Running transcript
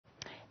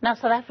Now,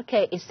 South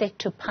Africa is set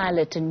to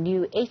pilot a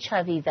new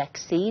HIV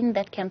vaccine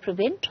that can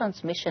prevent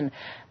transmission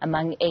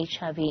among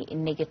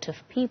HIV-negative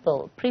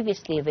people.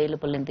 Previously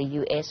available in the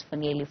U.S. for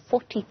nearly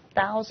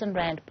 40,000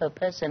 rand per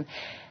person,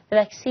 the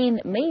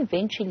vaccine may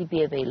eventually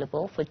be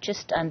available for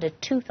just under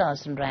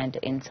 2,000 rand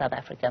in South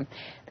Africa.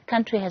 The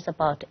country has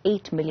about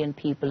 8 million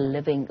people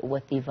living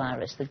with the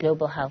virus. The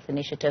Global Health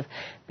Initiative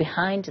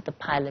behind the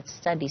pilot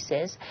study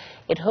says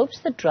it hopes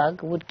the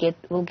drug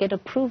will get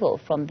approval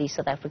from the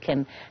South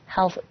African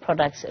Health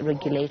Products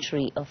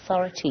Regulatory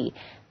Authority.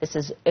 This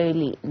is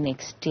early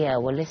next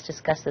year. Well, let's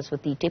discuss this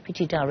with the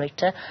Deputy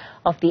Director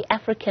of the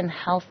African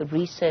Health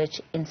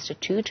Research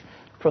Institute,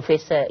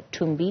 Professor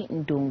Thumbi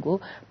Ndungu.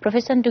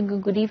 Professor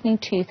Ndungu, good evening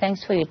to you.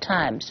 Thanks for your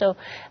time. So,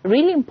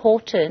 really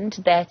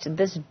important that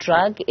this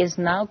drug is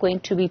now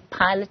going to be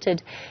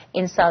piloted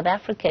in South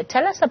Africa.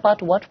 Tell us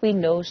about what we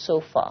know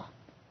so far.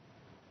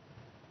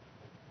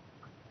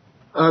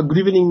 Good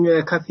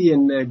evening, Kathy,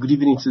 and good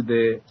evening to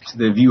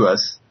the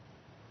viewers.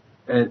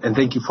 And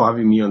thank you for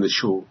having me on the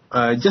show.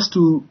 Just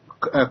to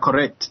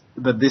correct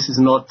that this is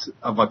not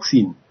a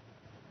vaccine.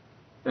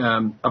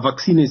 A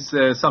vaccine is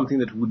something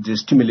that would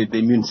stimulate the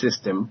immune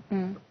system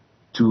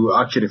to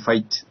actually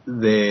fight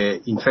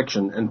the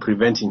infection and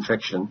prevent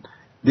infection.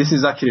 This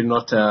is actually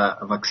not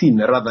a vaccine,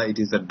 rather it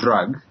is a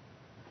drug.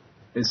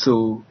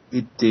 So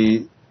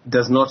it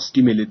does not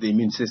stimulate the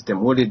immune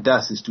system. What it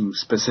does is to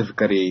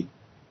specifically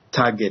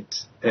target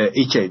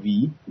HIV,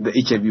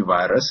 the HIV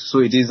virus. So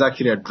it is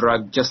actually a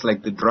drug just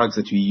like the drugs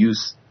that we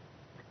use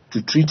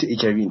to treat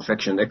HIV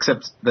infection,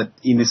 except that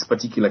in this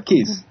particular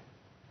case,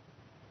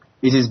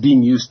 it is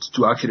being used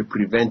to actually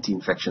prevent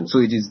infection. So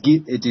it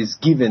is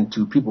given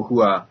to people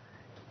who are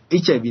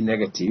HIV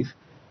negative,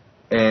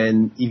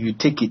 and if you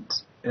take it,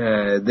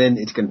 then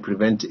it can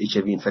prevent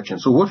HIV infection.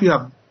 So what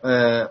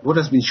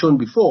has been shown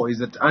before is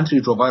that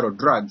antiretroviral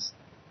drugs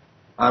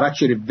are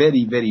actually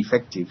very, very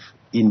effective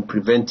in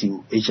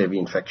preventing HIV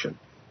infection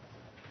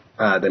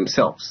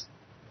themselves.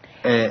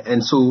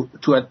 And so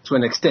to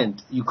an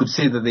extent, you could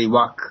say that they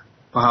work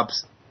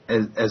perhaps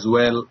as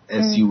well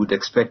as you would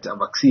expect a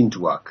vaccine to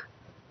work.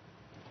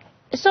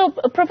 So,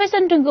 Professor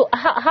Ndungu,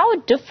 how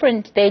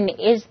different then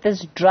is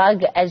this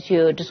drug, as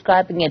you're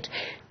describing it,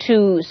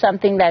 to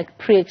something like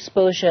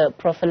pre-exposure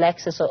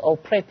prophylaxis or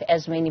PrEP,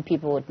 as many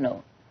people would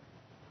know?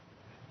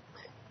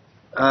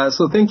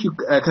 So thank you,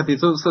 Kathy.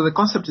 So the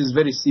concept is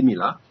very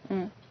similar,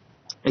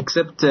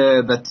 except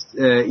that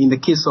in the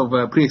case of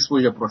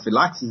pre-exposure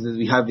prophylaxis, as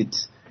we have it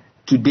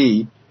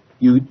today,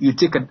 you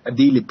take a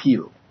daily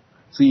pill.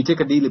 So you take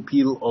a daily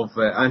pill of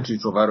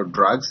antiretroviral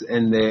drugs,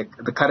 and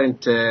the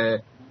current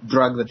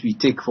drug that we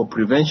take for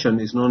prevention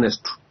is known as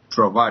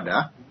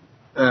Truvada,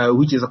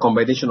 which is a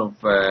combination of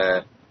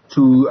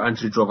two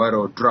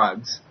antiretroviral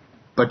drugs,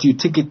 but you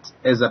take it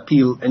as a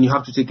pill and you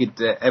have to take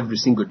it every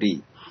single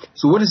day.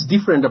 So what is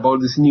different about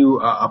this new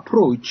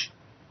approach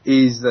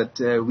is that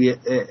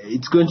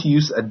it's going to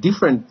use a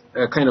different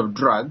kind of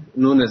drug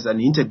known as an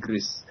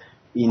integrase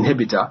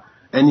inhibitor,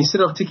 and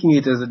instead of taking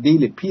it as a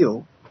daily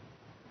pill,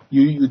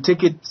 you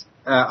take it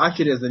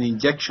actually as an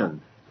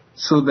injection,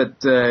 so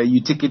that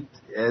you take it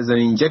as an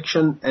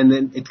injection, and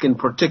then it can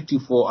protect you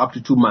for up to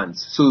 2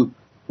 months. So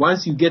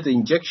once you get the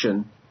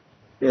injection,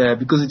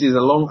 because it is a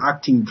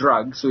long-acting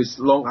drug, so it's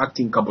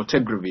long-acting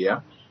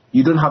cabotegravir,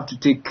 you don't have to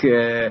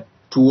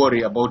to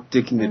worry about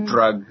taking the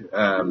drug,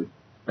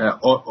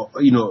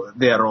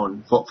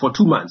 thereon for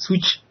 2 months,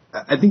 which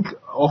I think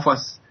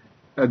offers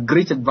a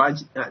great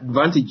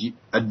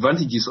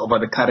advantages over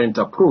the current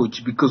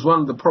approach, because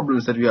one of the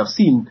problems that we have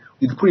seen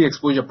with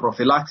pre-exposure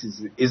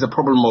prophylaxis is a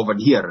problem of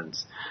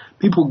adherence.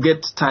 People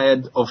get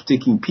tired of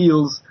taking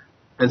pills,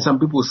 and some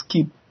people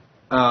skip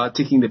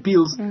taking the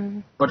pills.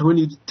 But when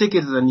you take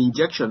it as an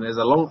injection, as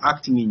a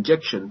long-acting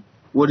injection,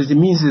 what it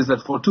means is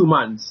that for 2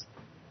 months,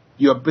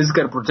 you are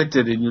basically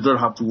protected and you don't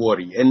have to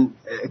worry. And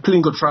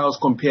clinical trials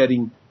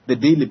comparing the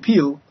daily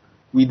pill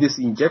with this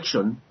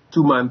injection,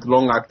 2-month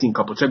long-acting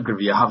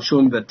cabotegravir, have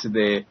shown that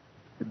the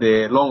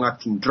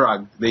long-acting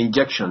drug, the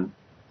injection,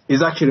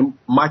 is actually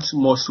much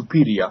more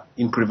superior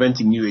in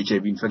preventing new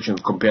HIV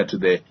infections compared to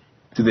the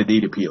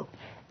daily pill.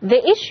 The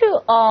issue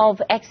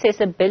of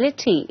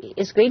accessibility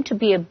is going to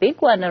be a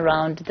big one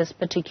around this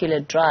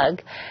particular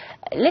drug.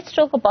 Let's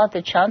talk about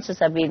the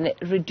chances. I mean,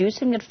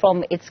 reducing it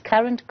from its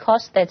current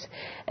cost that's,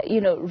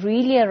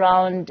 really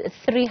around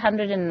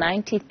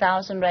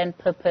 390,000 rand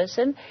per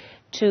person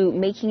to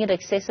making it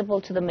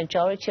accessible to the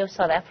majority of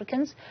South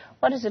Africans.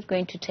 What is it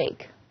going to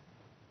take?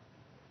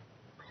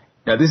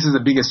 Yeah, this is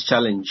the biggest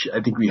challenge I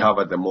think we have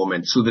at the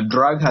moment. So the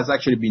drug has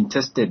actually been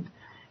tested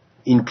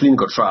in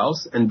clinical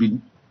trials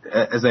and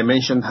as I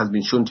mentioned, has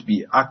been shown to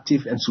be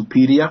active and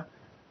superior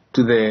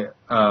to the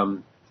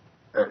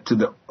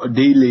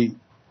daily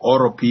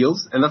oral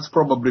pills, and that's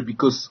probably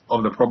because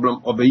of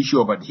the issue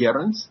of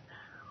adherence.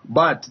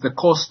 But the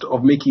cost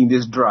of making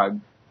this drug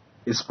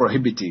is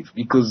prohibitive,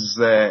 because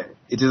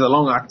it is a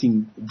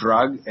long-acting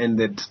drug, and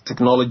the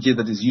technology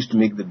that is used to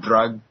make the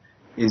drug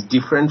is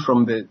different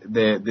from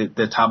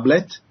the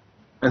tablet.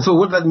 And so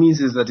what that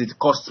means is that it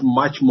costs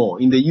much more.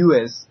 In the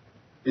US,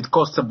 it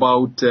costs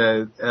about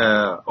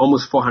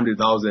almost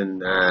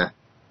 400,000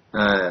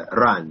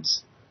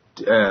 rands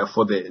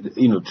for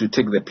to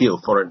take the pill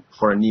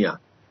for a year.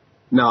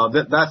 Now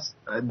that's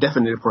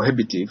definitely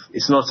prohibitive.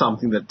 It's not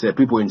something that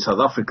people in South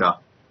Africa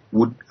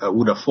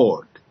would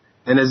afford.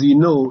 And as you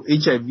know,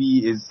 HIV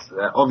is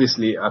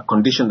obviously a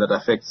condition that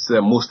affects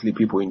mostly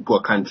people in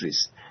poor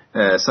countries,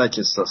 such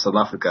as South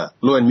Africa,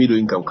 low and middle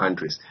income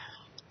countries.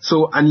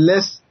 So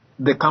unless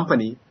the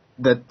company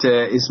that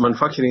is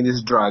manufacturing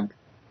this drug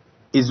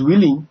is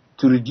willing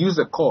to reduce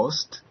the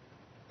cost,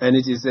 and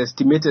it is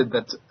estimated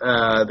that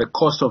the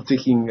cost of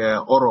taking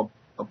oral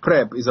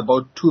PrEP is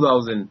about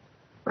 2,000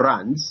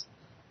 rands,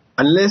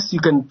 unless you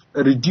can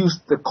reduce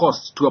the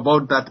cost to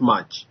about that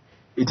much,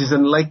 it is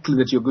unlikely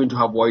that you're going to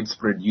have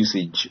widespread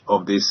usage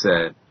of this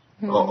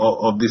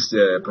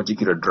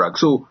particular drug.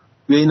 So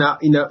we're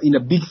in a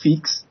big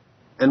fix,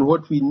 and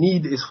what we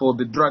need is for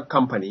the drug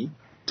company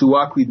to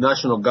work with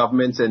national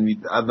governments and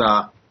with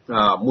other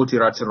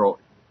multilateral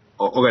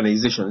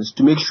organizations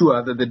to make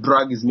sure that the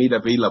drug is made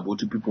available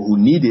to people who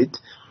need it,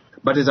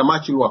 but at a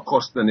much lower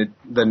cost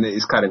than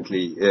is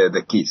currently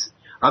the case.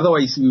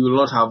 Otherwise, we will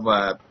not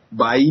have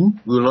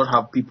buy-in, we will not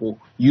have people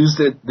use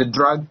the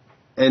drug,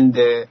 and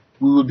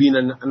we will be in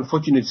an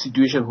unfortunate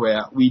situation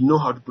where we know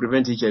how to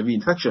prevent HIV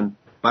infection,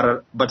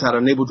 but are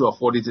unable to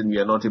afford it, and we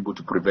are not able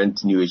to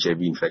prevent new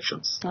HIV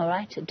infections. All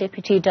right.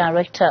 Deputy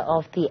Director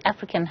of the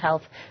African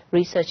Health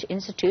Research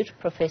Institute,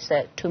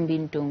 Professor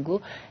Thumbi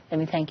Ndungu, let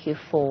me thank you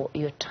for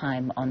your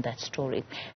time on that story.